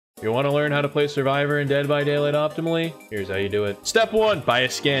You want to learn how to play Survivor and Dead by Daylight optimally? Here's how you do it. Step 1, buy a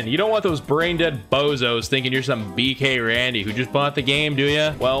skin. You don't want those brain-dead bozos thinking you're some BK Randy who just bought the game, do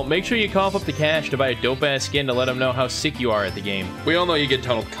ya? Well, make sure you cough up the cash to buy a dope-ass skin to let them know how sick you are at the game. We all know you get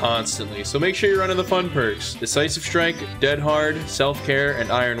tunneled constantly, so make sure you're running the fun perks. Decisive Strike, Dead Hard, Self-Care,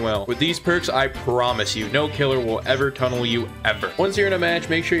 and Iron Will. With these perks, I promise you, no killer will ever tunnel you ever. Once you're in a match,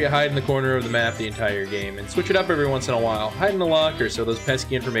 make sure you hide in the corner of the map the entire game, and switch it up every once in a while. Hide in the locker so those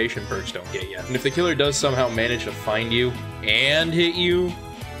pesky information perks don't get you. And if the killer does somehow manage to find you and hit you,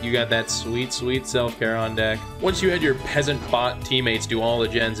 you got that sweet, sweet self-care on deck. Once you had your peasant bot teammates do all the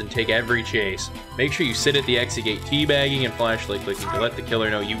gens and take every chase, make sure you sit at the exit gate teabagging and flashlight clicking to let the killer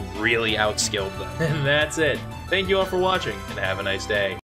know you really outskilled them. And that's it. Thank you all for watching, and have a nice day.